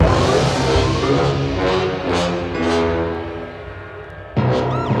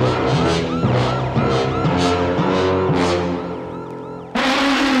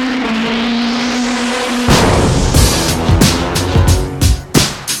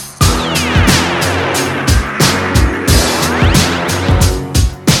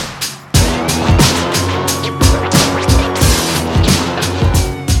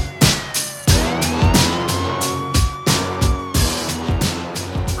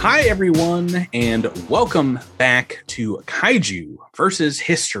Hi, everyone, and welcome back to Kaiju versus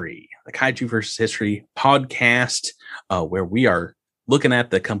History, the Kaiju versus History podcast, where we are looking at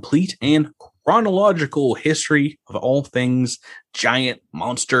the complete and chronological history of all things giant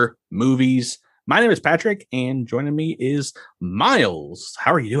monster movies. My name is Patrick, and joining me is Miles.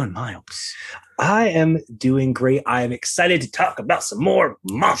 How are you doing, Miles? I am doing great. I am excited to talk about some more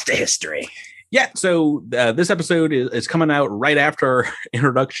monster history. Yeah, so this episode is coming out right after our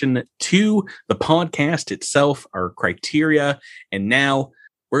introduction to the podcast itself, our criteria, and now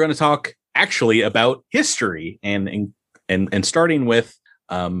we're going to talk actually about history and starting with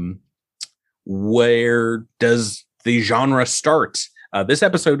where does the genre start? This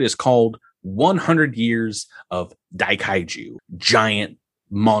episode is called 100 Years of Daikaiju, giant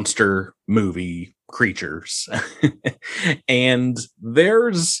monster movie creatures, and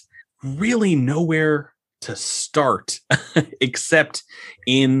there's really nowhere to start except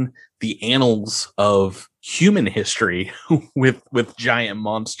in the annals of human history with giant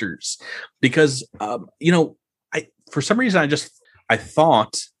monsters, because I for some reason I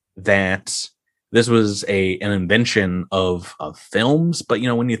thought that this was an invention of films, but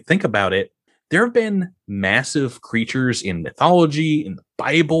when you think about it, there have been massive creatures in mythology, in the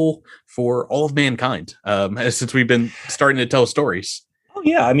Bible, for all of mankind, since we've been starting to tell stories. Oh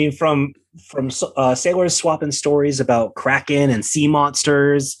yeah, I mean from sailors swapping stories about kraken and sea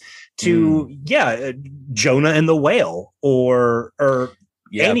monsters to Jonah and the whale, or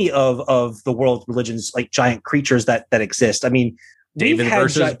any of the world religions, like giant creatures that exist. I mean, David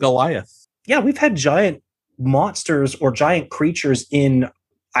versus Goliath. Yeah, we've had giant monsters or giant creatures in,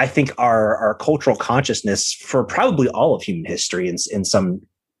 I think, our cultural consciousness for probably all of human history in some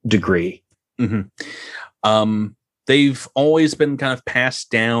degree. Mm-hmm. They've always been kind of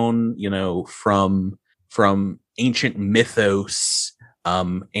passed down, from ancient mythos.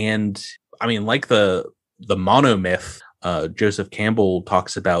 And I mean, like the monomyth, Joseph Campbell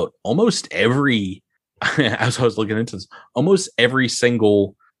talks about almost every, as I was looking into this, almost every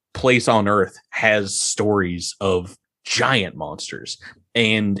single place on Earth has stories of giant monsters.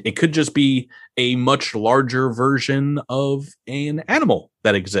 And it could just be a much larger version of an animal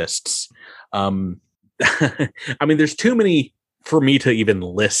that exists. I mean, there's too many for me to even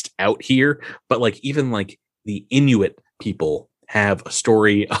list out here, but even the Inuit people have a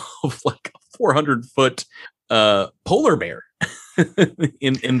story of like a 400-foot polar bear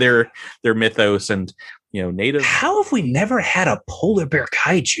in their mythos, and native. How have we never had a polar bear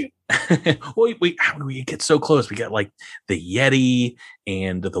kaiju? Well, how do we get so close? We got like the Yeti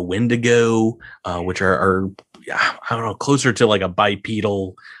and the Wendigo, which are I don't know, closer to like a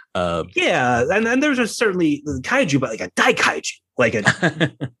bipedal. And there's certainly the kaiju, but like a daikaiju, like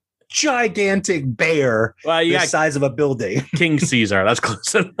a gigantic bear the size of a building. King Caesar, that's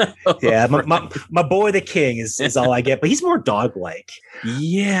close enough. Yeah, my boy the king is all I get, but he's more dog-like.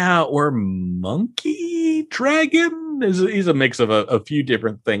 Yeah, or monkey dragon. He's a mix of a few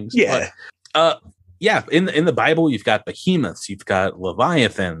different things. Yeah. But, in the Bible, you've got behemoths, you've got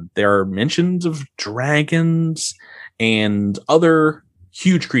Leviathan. There are mentions of dragons and other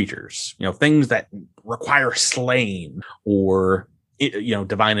huge creatures, things that require slaying or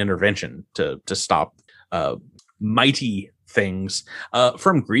divine intervention to stop mighty things.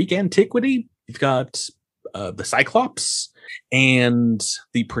 From Greek antiquity, you've got the Cyclops, and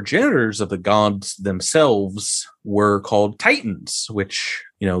the progenitors of the gods themselves were called Titans, which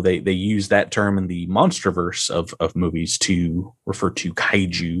they use that term in the monsterverse of movies to refer to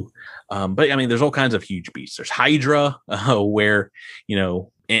kaiju. But I mean, there's all kinds of huge beasts. There's Hydra, where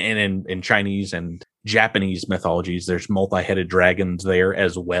and in Chinese and Japanese mythologies, there's multi-headed dragons there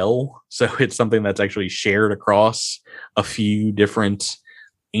as well. So it's something that's actually shared across a few different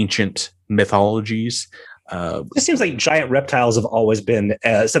ancient mythologies. It seems like giant reptiles have always been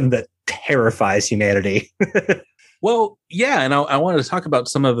something that terrifies humanity. Well, yeah, and I wanted to talk about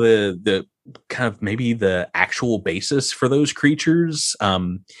some of the kind of maybe the actual basis for those creatures.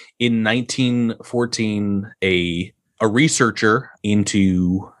 In 1914, a researcher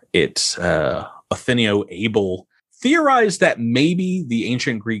into it, Athenio Abel, theorized that maybe the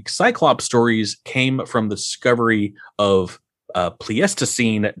ancient Greek Cyclops stories came from the discovery of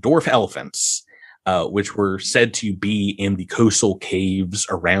Pleistocene dwarf elephants, which were said to be in the coastal caves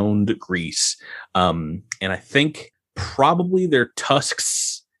around Greece. And I think probably their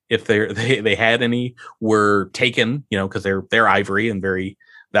tusks, if they had any, were taken, because they're ivory and very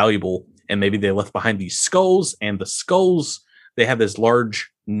valuable. And maybe they left behind these skulls, and the skulls, they have this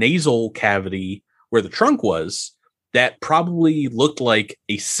large nasal cavity where the trunk was that probably looked like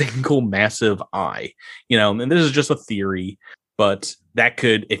a single massive eye, and this is just a theory, but that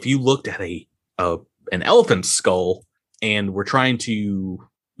could, if you looked at an elephant skull and we're trying to,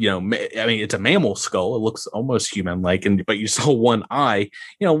 I mean, it's a mammal skull. It looks almost human-like, but you saw one eye.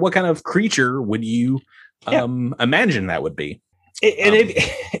 What kind of creature would you imagine that would be?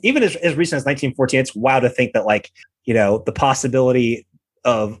 Even as recent as 1914, it's wild to think that, like, the possibility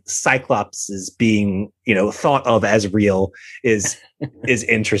of Cyclopses being, thought of as real is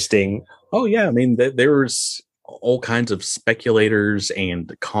interesting. Oh yeah, I mean, there's all kinds of speculators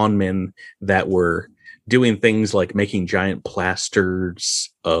and con men that were doing things like making giant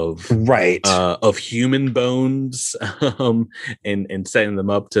plasters of human bones, and setting them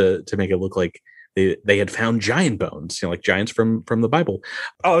up to make it look like they had found giant bones, like giants from the Bible.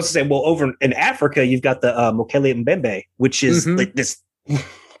 Oh, I was saying, well, over in Africa, you've got the Mokele Mbembe, which is like this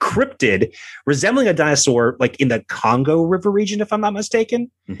cryptid resembling a dinosaur, like in the Congo River region, if I'm not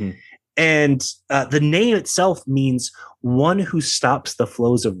mistaken. Mm-hmm. And the name itself means one who stops the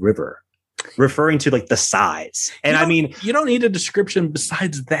flows of river, referring to like the size. And I mean, you don't need a description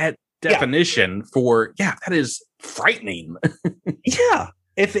besides that definition that is frightening. Yeah.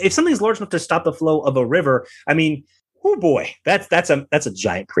 If something's large enough to stop the flow of a river, I mean, oh boy, that's a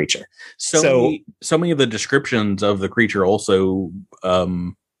giant creature. So many of the descriptions of the creature also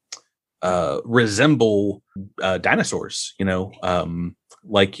resemble dinosaurs,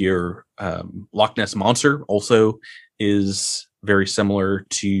 like your Loch Ness Monster also is very similar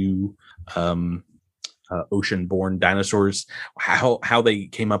to ocean-born dinosaurs. How they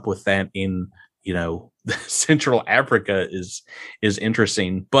came up with that in Central Africa is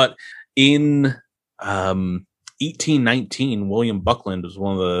interesting. But in 1819, William Buckland was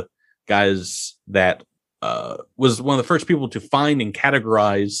one of the guys that was one of the first people to find and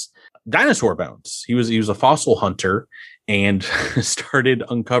categorize dinosaur bones. He was a fossil hunter and started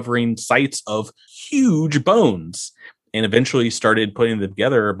uncovering sites of huge bones, and eventually started putting them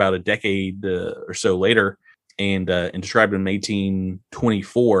together about a decade or so later, and described in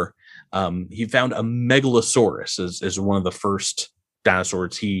 1824. He found a Megalosaurus as one of the first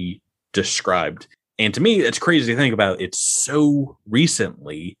dinosaurs he described. And to me, it's crazy to think about. It's so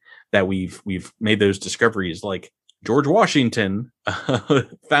recently that we've made those discoveries. Like George Washington,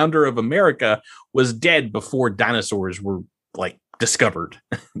 founder of America, was dead before dinosaurs were like discovered,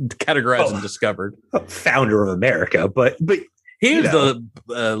 categorized and discovered. Founder of America, but he was the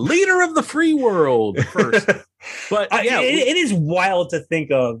leader of the free world first. But it is wild to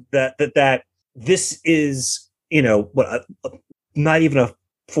think of that this is not even a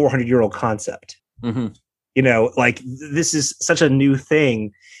 400-year-old concept. Mm-hmm. Like this is such a new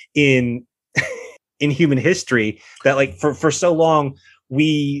thing in human history that, like, for so long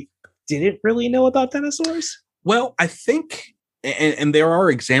we didn't really know about dinosaurs. Well, I think, and there are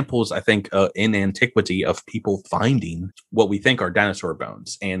examples, I think, in antiquity of people finding what we think are dinosaur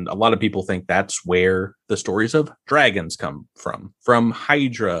bones. And a lot of people think that's where the stories of dragons come from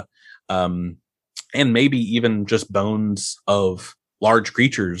Hydra, and maybe even just bones of large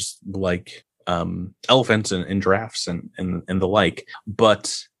creatures like elephants and giraffes and the like.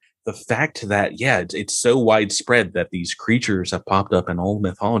 But the fact that, it's so widespread that these creatures have popped up in all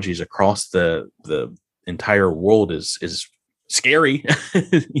mythologies across the entire world is scary,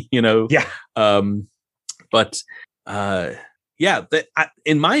 but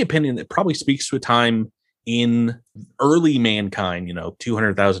in my opinion, it probably speaks to a time in early mankind,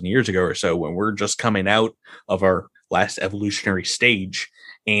 200,000 years ago or so, when we're just coming out of our last evolutionary stage,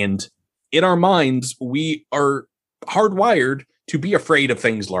 and in our minds we are hardwired to be afraid of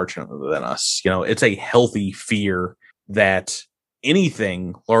things larger than us. It's a healthy fear that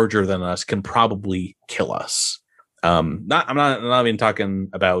anything larger than us can probably kill us. I'm not even talking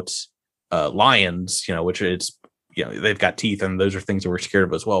about lions, which it's, they've got teeth and those are things that we're scared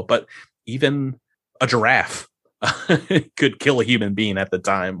of as well. But even a giraffe could kill a human being at the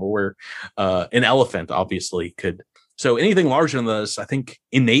time, or an elephant obviously could. So anything larger than us, I think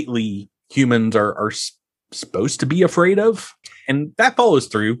innately humans are supposed to be afraid of, and that follows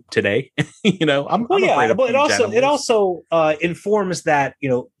through today. I'm afraid of but it also informs that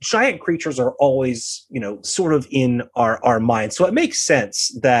giant creatures are always sort of in our minds. So it makes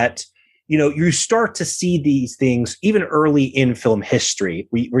sense that you start to see these things even early in film history,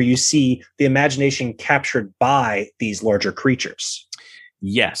 where you see the imagination captured by these larger creatures.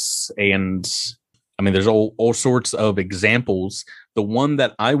 Yes, and I mean, there's all sorts of examples. The one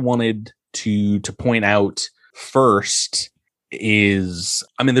that I wanted to point out first is,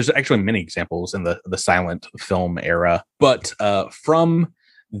 I mean, there's actually many examples in the silent film era, but from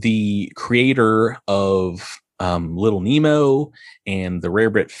the creator of Little Nemo and the Rare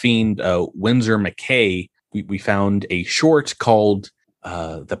Bit Fiend, Winsor McCay, we found a short called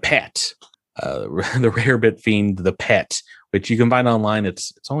The Pet, the Rarebit Fiend, The Pet, which you can find online.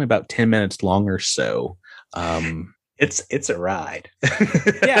 It's only about 10 minutes long or so. It's a ride.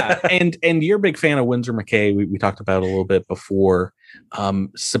 Yeah, and you're a big fan of Winsor McCay. We talked about it a little bit before.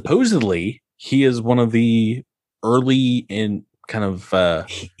 Supposedly, he is one of the early in kind of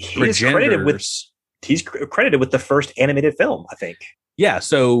he's credited with the first animated film, I think. Yeah,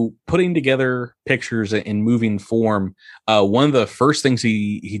 so putting together pictures in moving form, one of the first things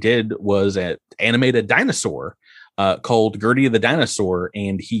he did was animate a dinosaur called Gertie the Dinosaur,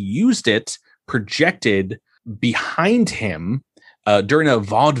 and he used it projected behind him during a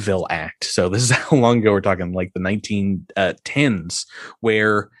vaudeville act. So this is how long ago we're talking, like the 1910s,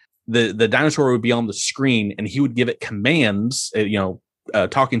 where the dinosaur would be on the screen and he would give it commands,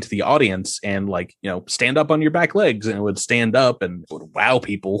 talking to the audience and stand up on your back legs, and it would stand up and it would wow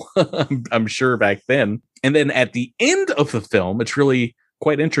people. I'm sure back then. And then at the end of the film, it's really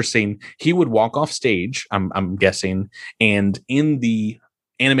quite interesting. He would walk off stage, I'm guessing, and in the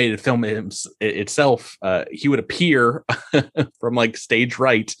animated film itself, he would appear from stage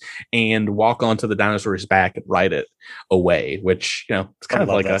right and walk onto the dinosaur's back and ride it away, which it's kind of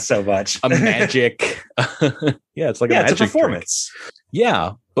like so much a magic. Yeah, it's like a magic performance trick.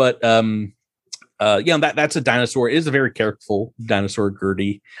 Yeah, but that's a dinosaur. It is a very careful dinosaur,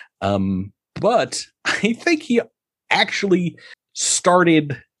 Gertie. But I think he actually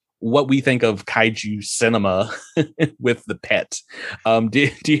started what we think of kaiju cinema with The Pet. Do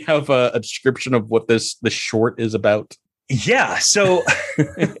you have a description of what the short is about? Yeah, so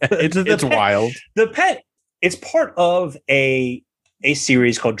it's wild. The Pet, it's part of a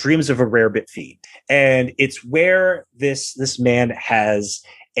series called Dreams of a Rarebit Fiend, and it's where this man has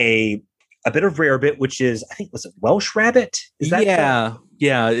a bit of rarebit, which is, I think, was it Welsh rabbit? Is that yeah?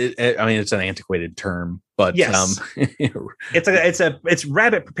 It's an antiquated term, but yes. It's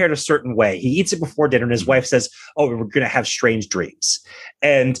rabbit prepared a certain way. He eats it before dinner, and his wife says, "Oh, we're going to have strange dreams."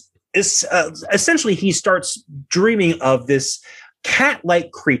 And essentially, he starts dreaming of this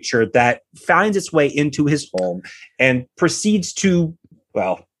cat-like creature that finds its way into his home and proceeds to,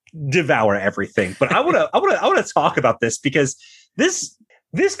 devour everything. But I want to talk about this because this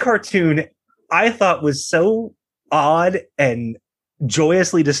cartoon I thought was so odd and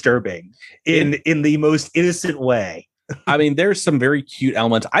joyously disturbing in the most innocent way. I mean, there's some very cute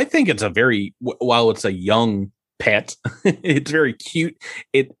elements. I think it's while it's a young pet, it's very cute.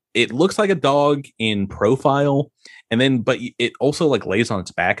 It looks like a dog in profile, but it also lays on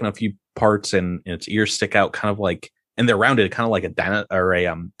its back in a few parts, and its ears stick out and they're rounded, kind of like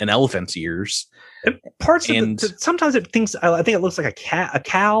an elephant's ears. Sometimes I think it looks like a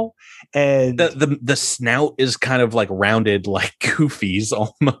cow, and the snout is kind of rounded like Goofy's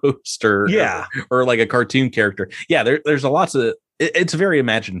almost, or like a cartoon character. Yeah, there's a lots of. It's very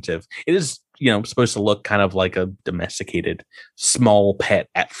imaginative. It is supposed to look kind of like a domesticated small pet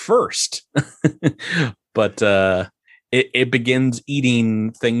at first, but it begins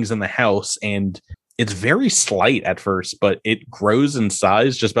eating things in the house, and it's very slight at first, but it grows in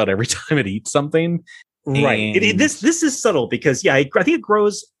size just about every time it eats something. Right. This is subtle because I think it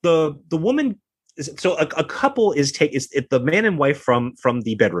grows. The woman. So a couple is the man and wife from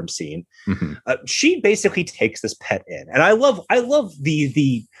the bedroom scene. Mm-hmm. She basically takes this pet in, and I love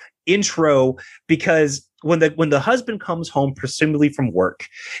the intro because when the husband comes home presumably from work,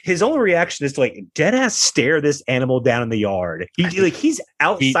 his only reaction is to dead ass stare this animal down in the yard. He's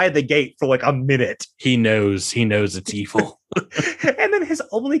outside the gate for a minute. He knows it's evil. And then his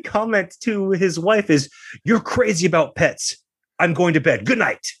only comment to his wife is, "You're crazy about pets. I'm going to bed. Good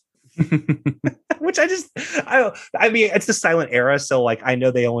night." Which I mean, it's the silent era, so I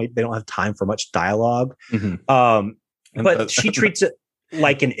know they don't have time for much dialogue. Mm-hmm. But she treats it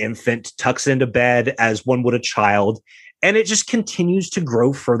like an infant, tucks it into bed as one would a child, and it just continues to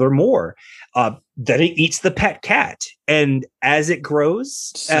grow furthermore. Then it eats the pet cat, and as it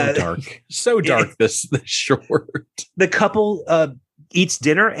grows, so dark. This short. The couple eats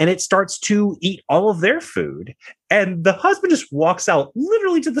dinner, and it starts to eat all of their food. And the husband just walks out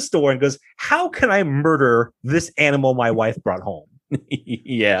literally to the store and goes, "How can I murder this animal my wife brought home?"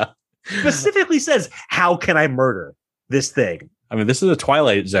 Yeah. Specifically says, "How can I murder this thing?" I mean, this is a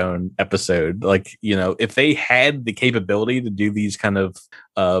Twilight Zone episode. If they had the capability to do these kind of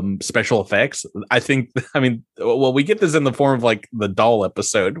special effects, we get this in the form of the doll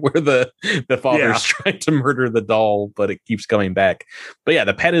episode where the father's trying to murder the doll, but it keeps coming back. But yeah,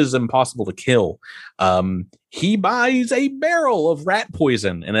 the pet is impossible to kill. He buys a barrel of rat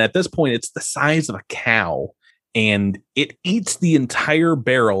poison, and at this point, it's the size of a cow, and it eats the entire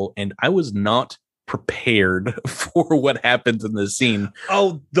barrel. And I was not prepared for what happens in this scene.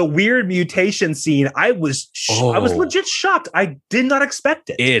 Oh, the weird mutation scene. I was legit shocked. I did not expect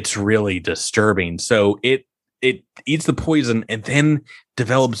it. It's really disturbing. So it eats the poison and then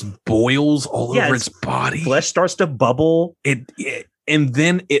develops boils all over its body. Flesh starts to bubble. And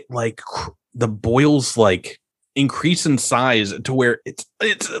then it like the boils like increase in size to where it's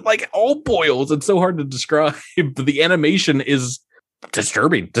like all boils. It's so hard to describe. The animation is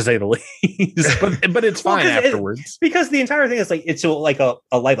disturbing to say the least, but it's fine afterwards because the entire thing is like it's like a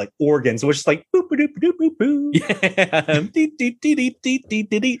live like organs, which is like boop boop boop boop boop.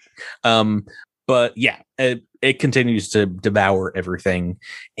 Yeah. But yeah, it continues to devour everything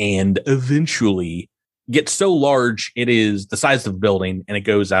and eventually gets so large it is the size of a building, and it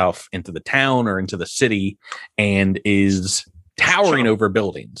goes off into the town or into the city and is towering over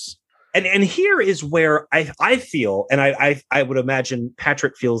buildings. And here is where I feel, and I would imagine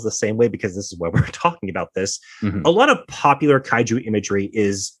Patrick feels the same way, because this is why we're talking about this. Mm-hmm. A lot of popular kaiju imagery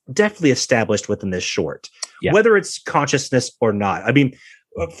is definitely established within this short, whether it's consciousness or not. I mean,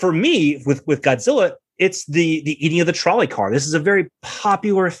 for me, with Godzilla, it's the eating of the trolley car. This is a very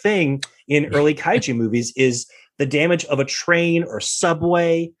popular thing in early kaiju movies, is the damage of a train or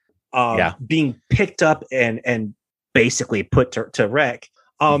subway being picked up and basically put to wreck.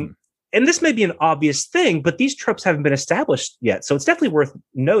 And this may be an obvious thing, but these tropes haven't been established yet. So it's definitely worth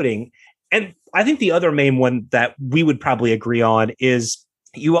noting. And I think the other main one that we would probably agree on is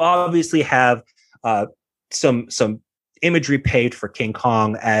you obviously have some imagery paved for King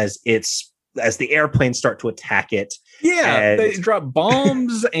Kong as the airplanes start to attack it. Yeah, they drop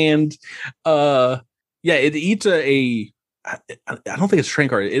bombs and it eats I don't think it's a train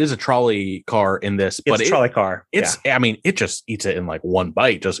car. It is a trolley car in this, but it's a trolley car. I mean, it just eats it in like one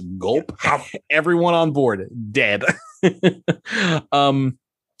bite, just gulp. Everyone on board dead. We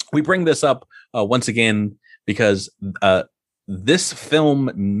bring this up once again because this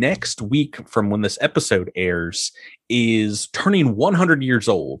film next week from when this episode airs is turning 100 years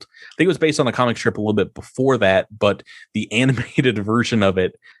old. I think it was based on a comic strip a little bit before that, but the animated version of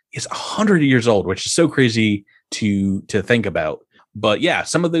it is 100 years old, which is so crazy to think about. But yeah,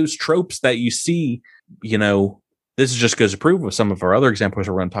 some of those tropes that you see, this just goes to prove with some of our other examples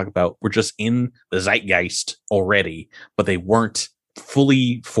we're going to talk about, were just in the zeitgeist already, but they weren't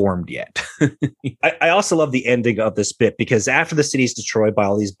fully formed yet. I also love the ending of this bit, because after the city's destroyed by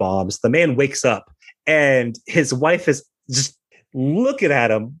all these bombs, the man wakes up and his wife is just looking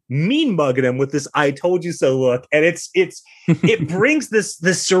at him, mean mugging him with this "I told you so" look, and it brings this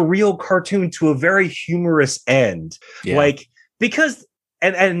surreal cartoon to a very humorous end, because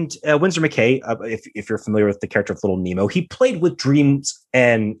Winsor McKay, if you're familiar with the character of Little Nemo, he played with dreams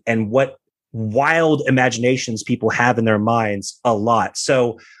and what wild imaginations people have in their minds a lot.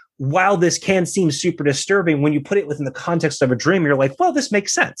 So while this can seem super disturbing, when you put it within the context of a dream, you're like, well, this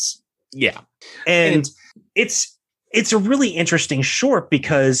makes sense. Yeah, and it's a really interesting short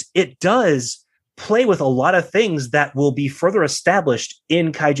because it does play with a lot of things that will be further established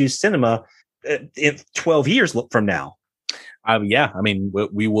in kaiju cinema in 12 years from now. I mean,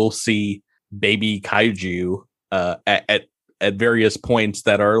 we will see baby kaiju at various points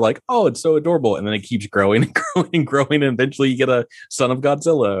that are like, oh, it's so adorable. And then it keeps growing and growing and growing. And eventually you get a son of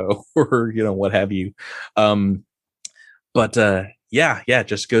Godzilla or, what have you. It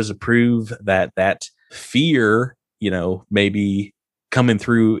just goes to prove that fear, maybe coming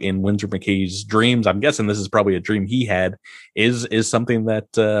through in Winsor McKay's dreams. I'm guessing this is probably a dream he had, is something that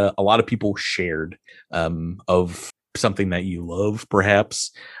a lot of people shared, of something that you love,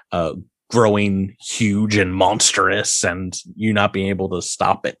 perhaps, growing huge and monstrous and you not being able to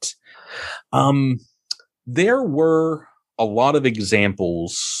stop it. There were a lot of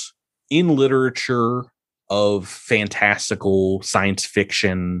examples in literature of fantastical science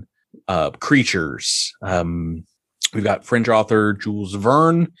fiction creatures. We've got French author Jules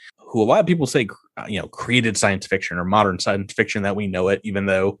Verne, who a lot of people say, created science fiction or modern science fiction that we know it, even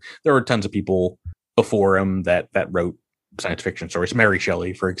though there were tons of people before him that wrote science fiction stories. Mary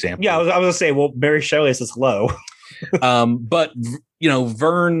Shelley, for example. Yeah, I was going to say, well, Mary Shelley says hello. But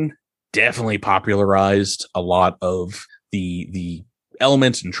Verne definitely popularized a lot of the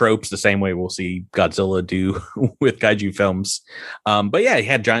elements and tropes the same way we'll see Godzilla do with kaiju films. But yeah, he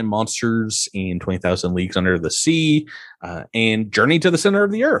had giant monsters in 20,000 Leagues Under the Sea and Journey to the Center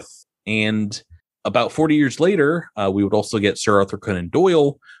of the Earth. And about 40 years later, we would also get Sir Arthur Conan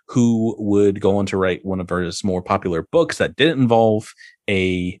Doyle, who would go on to write one of his more popular books that didn't involve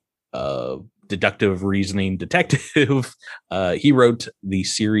a deductive reasoning detective. He wrote the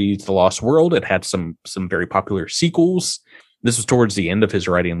series The Lost World. It had some very popular sequels. This was towards the end of his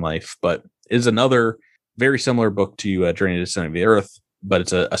writing life, but is another very similar book to Journey to the Center of the Earth, but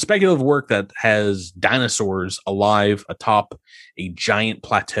it's a speculative work that has dinosaurs alive atop a giant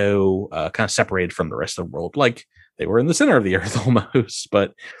plateau, kind of separated from the rest of the world, like they were in the center of the Earth almost.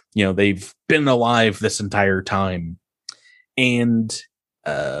 But they've been alive this entire time, and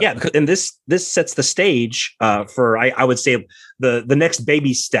and this sets the stage for I would say the next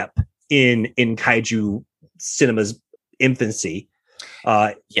baby step in kaiju cinema's infancy.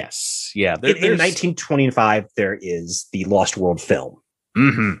 Yes, yeah. In 1925, there is the Lost World film.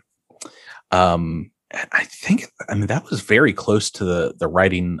 Mm-hmm. I think that was very close to the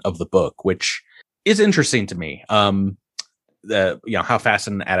writing of the book, which is interesting to me. How fast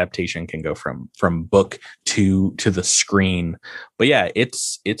an adaptation can go from book to the screen. But yeah,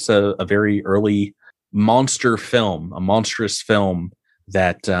 it's a very early monster film, a monstrous film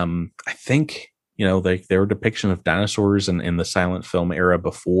that I think their depiction of dinosaurs in the silent film era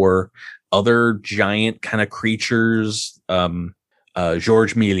before other giant kind of creatures.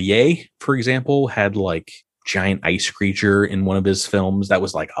 Georges Méliès, for example, had like giant ice creature in one of his films that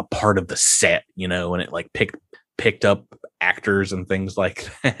was like a part of the set, and it like picked up actors and things like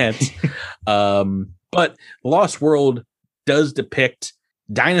that. But Lost World does depict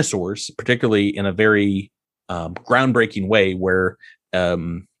dinosaurs, particularly in a very groundbreaking way, where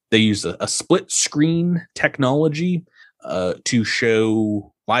they use a split screen technology to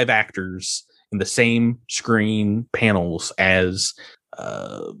show live actors in the same screen panels as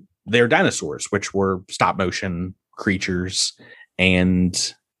their dinosaurs, which were stop motion creatures. And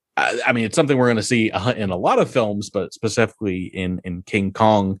it's something we're going to see in a lot of films, but specifically in King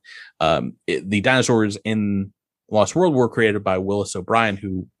Kong. The dinosaurs in Lost World were created by Willis O'Brien,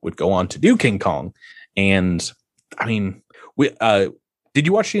 who would go on to do King Kong. And did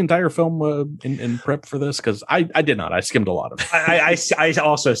you watch the entire film in prep for this? Because I did not. I skimmed a lot of it. I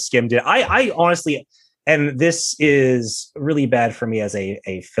also skimmed it. I honestly, and this is really bad for me as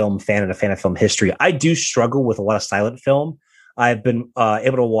a film fan and a fan of film history, I do struggle with a lot of silent film. I've been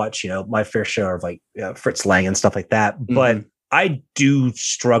able to watch, my fair share of like Fritz Lang and stuff like that. Mm-hmm. But I do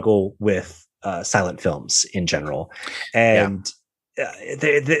struggle with silent films in general. And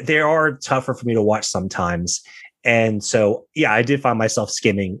they are tougher for me to watch sometimes. And so, I did find myself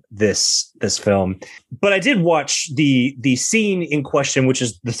skimming this film, but I did watch the scene in question, which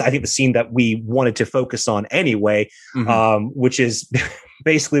is I think the scene that we wanted to focus on anyway, mm-hmm. Which is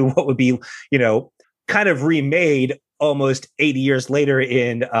basically what would be, kind of remade almost 80 years later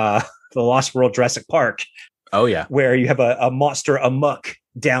in the Lost World Jurassic Park. Oh yeah, where you have a monster amuck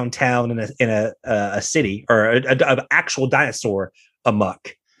downtown in a city, or an actual dinosaur amuck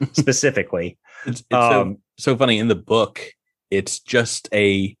specifically. It's so funny. In the book, it's just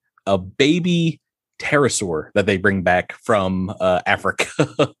a baby pterosaur that they bring back from Africa,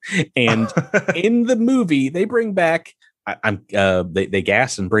 and in the movie they bring back they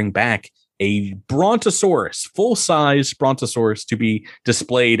gas and bring back a brontosaurus, full size brontosaurus, to be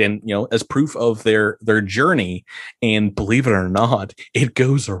displayed and as proof of their journey. And believe it or not, it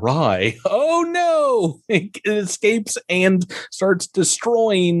goes awry. Oh no! It escapes and starts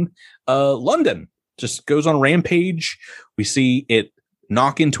destroying London. Just goes on a rampage. We see it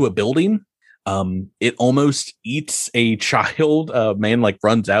knock into a building. It almost eats a child. Man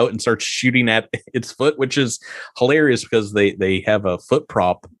runs out and starts shooting at its foot, which is hilarious because they have a foot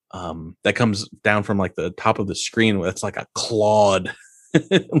prop that comes down from like the top of the screen. It's like a clawed,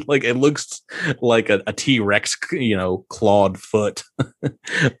 like it looks like a T-Rex, clawed foot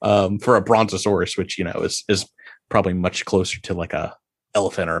for a brontosaurus, which is probably much closer to like a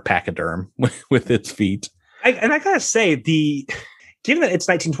elephant or a pachyderm with its feet. I gotta say, given that it's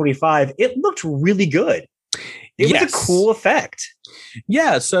 1925, it looked really good. It was a cool effect.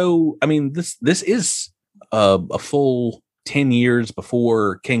 Yeah. So, this is a full 10 years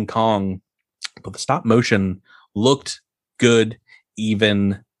before King Kong, but the stop motion looked good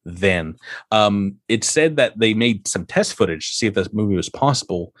even then. It said that they made some test footage to see if this movie was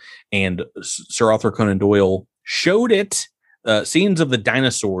possible, and Sir Arthur Conan Doyle showed it, scenes of the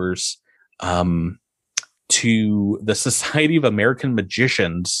dinosaurs, to the Society of American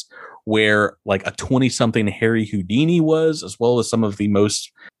Magicians, where like a 20-something Harry Houdini was, as well as some of the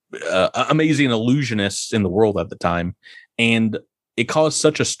most amazing illusionists in the world at the time. And it caused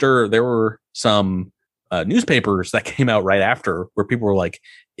such a stir. There were some newspapers that came out right after where people were like,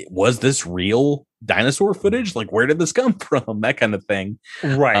 was this real dinosaur footage? Like, where did this come from? That kind of thing.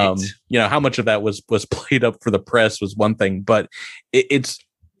 Right. How much of that was played up for the press was one thing, but it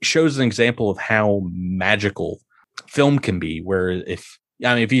shows an example of how magical film can be, where if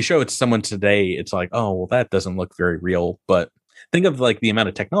you show it to someone today, it's like, oh, well, that doesn't look very real. But think of like the amount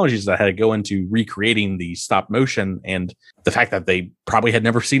of technologies that had to go into recreating the stop motion, and the fact that they probably had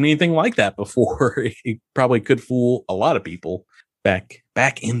never seen anything like that before. It probably could fool a lot of people back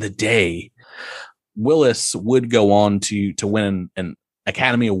in the day. Willis would go on to win an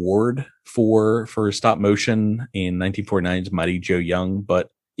Academy Award for stop motion in 1949's Mighty Joe Young. But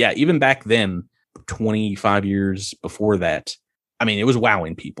yeah, even back then, 25 years before that, I mean, it was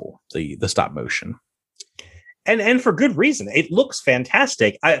wowing people, the stop motion. And for good reason. It looks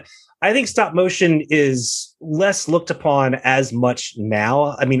fantastic. I think stop motion is less looked upon as much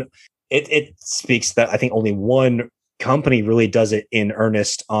now. I mean, it speaks that I think only one company really does it in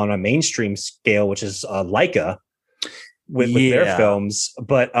earnest on a mainstream scale, which is Leica with their films.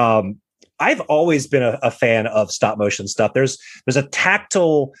 But I've always been a fan of stop motion stuff. There's a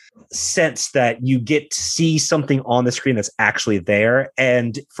tactile sense that you get to see something on the screen that's actually there,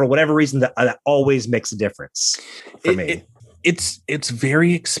 and for whatever reason, that always makes a difference for me. It's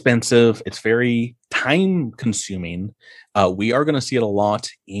very expensive. It's very time consuming. We are going to see it a lot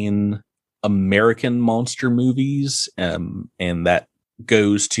in American monster movies, and that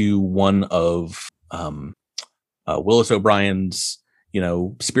goes to one of Willis O'Brien's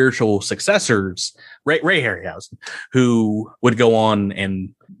spiritual successors, Ray Harryhausen, who would go on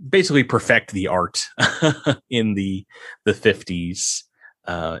and basically perfect the art in the 50s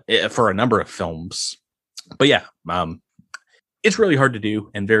for a number of films. But yeah, it's really hard to do,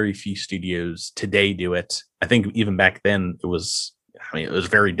 and very few studios today do it. I think even back then it was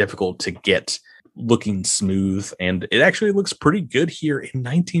very difficult to get looking smooth, and it actually looks pretty good here in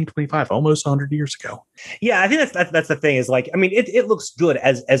 1925, almost 100 years ago. Yeah, I think that's the thing, is like, I mean, it looks good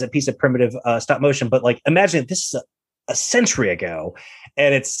as a piece of primitive stop motion, but like, imagine this is a century ago,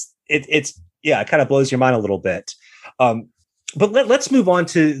 and it's it kind of blows your mind a little bit. But let's move on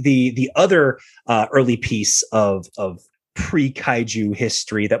to the other early piece of pre-kaiju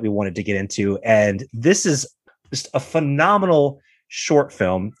history that we wanted to get into, and this is just a phenomenal short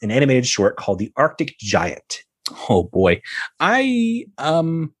film, an animated short called The Arctic Giant. Oh boy. I'm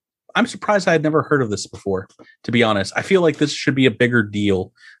surprised I had never heard of this before, to be honest. I feel like this should be a bigger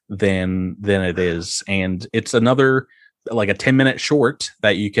deal than it is. And it's another like a 10-minute short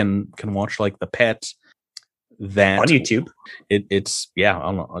that you can watch, like The Pet, that on YouTube. It's I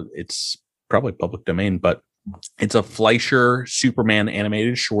don't know, it's probably public domain, but it's a Fleischer Superman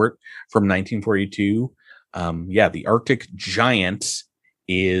animated short from 1942. The Arctic Giant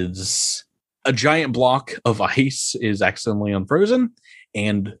is a giant block of ice is accidentally unfrozen,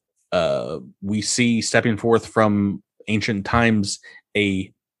 and we see stepping forth from ancient times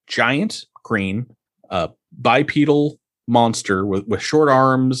a giant green bipedal monster with short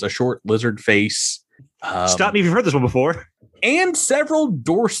arms, a short lizard face. Stop me if you've heard this one before. And several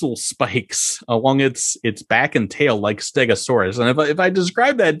dorsal spikes along its back and tail, like Stegosaurus. And if I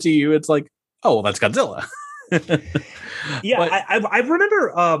describe that to you, it's like, oh, well, that's Godzilla. Yeah, I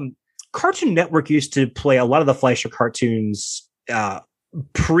remember Cartoon Network used to play a lot of the Fleischer cartoons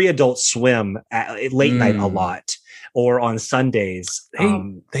pre-Adult Swim at late night a lot, or on Sundays.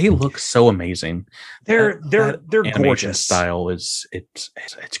 They look so amazing. They're gorgeous. Style it's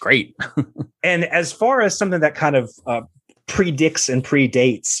great. And as far as something that kind of predicts and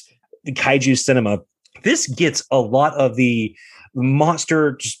predates the kaiju cinema, this gets a lot of the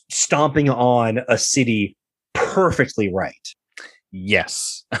monster stomping on a city perfectly right.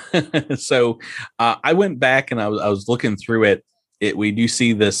 Yes. So I went back and I was looking through it. We do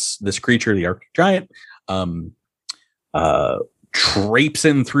see this creature, the Arctic Giant,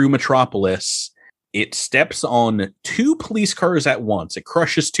 traipsing through Metropolis. It steps on 2 police cars at once. It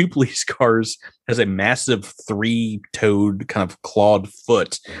crushes 2 police cars, has a massive 3-toed kind of clawed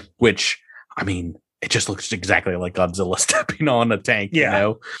foot, which, I mean, it just looks exactly like Godzilla stepping on a tank, you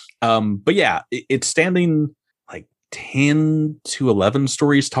know? But yeah, it's standing like 10 to 11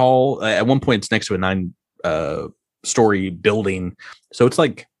 stories tall. At one point, it's next to a 9-story building. So it's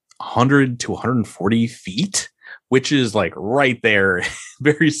like 100 to 140 feet, which is like right there,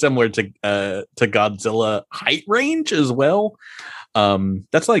 very similar to Godzilla height range as well.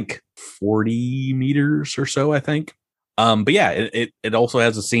 That's like 40 meters or so, I think. But yeah, it also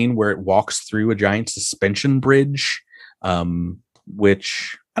has a scene where it walks through a giant suspension bridge,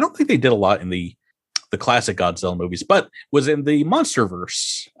 which I don't think they did a lot in the classic Godzilla movies, but was in the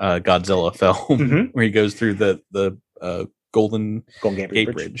MonsterVerse Godzilla film, where he goes through the Golden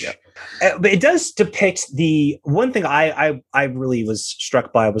Gate Bridge. Yeah. But it does depict the one thing I really was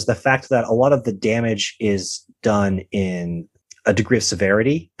struck by was the fact that a lot of the damage is done in a degree of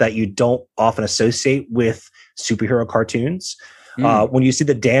severity that you don't often associate with superhero cartoons. When you see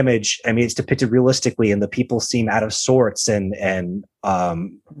the damage, I mean, it's depicted realistically, and the people seem out of sorts and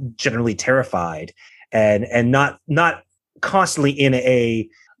generally terrified, and not constantly in a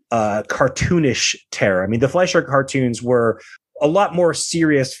cartoonish terror. I mean, the Fleischer cartoons were a lot more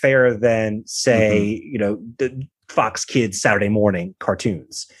serious fare than, say, the Fox Kids Saturday morning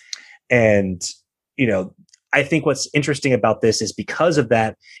cartoons. And, I think what's interesting about this is because of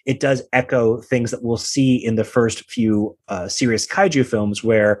that, it does echo things that we'll see in the first few serious kaiju films,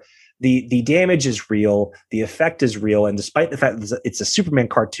 where the damage is real, the effect is real, and despite the fact that it's a Superman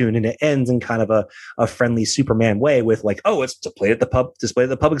cartoon and it ends in kind of a friendly Superman way with like, oh, it's displayed at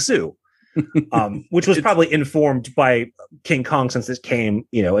the public zoo, which was probably informed by King Kong since it came,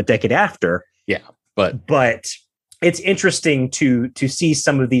 a decade after. Yeah, but it's interesting to see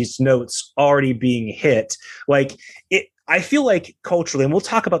some of these notes already being hit. Like I feel like culturally, and we'll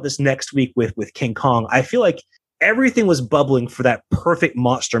talk about this next week with King Kong, I feel like everything was bubbling for that perfect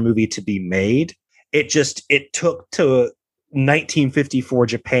monster movie to be made. It took to 1954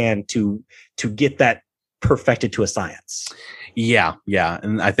 Japan to get that perfected to a science. Yeah.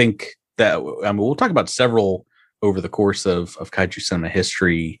 And I think that we'll talk about several over the course of kaiju cinema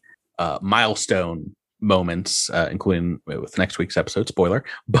history, milestone moments, including with next week's episode, spoiler.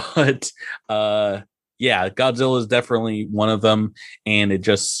 But Godzilla is definitely one of them, and it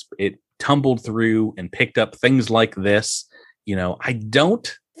tumbled through and picked up things like this. I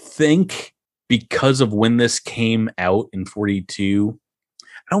don't think, because of when this came out in 42,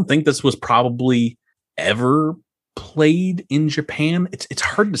 I don't think this was probably ever played in Japan. It's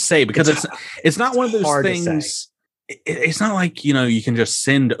hard to say, because it's not one of those things. It's not like, you can just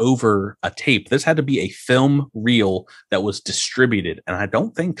send over a tape. This had to be a film reel that was distributed. And I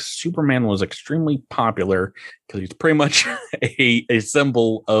don't think Superman was extremely popular, because he's pretty much a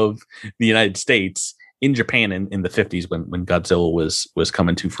symbol of the United States in Japan in the 50s when Godzilla was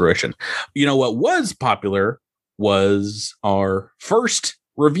coming to fruition. What was popular was our first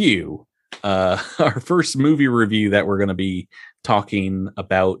review, our first movie review that we're going to be talking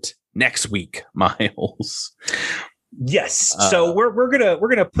about next week, Miles. Yes. So we're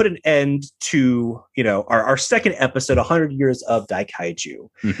gonna put an end to our second episode, 100 Years of Daikaiju,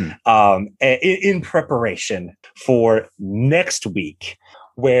 in preparation for next week,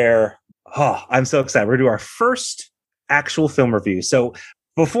 where I'm so excited. We're gonna do our first actual film review. So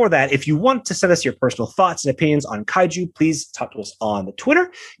before that, if you want to send us your personal thoughts and opinions on kaiju, please talk to us on the Twitter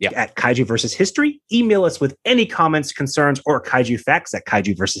at Kaiju versus History. Email us with any comments, concerns, or kaiju facts at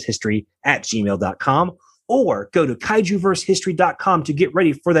kaijuversushistory@gmail.com. Or go to kaijuversehistory.com to get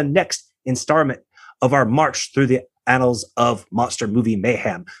ready for the next installment of our march through the annals of monster movie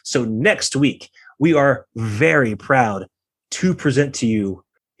mayhem. So next week, we are very proud to present to you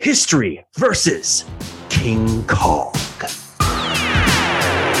History versus King Kong.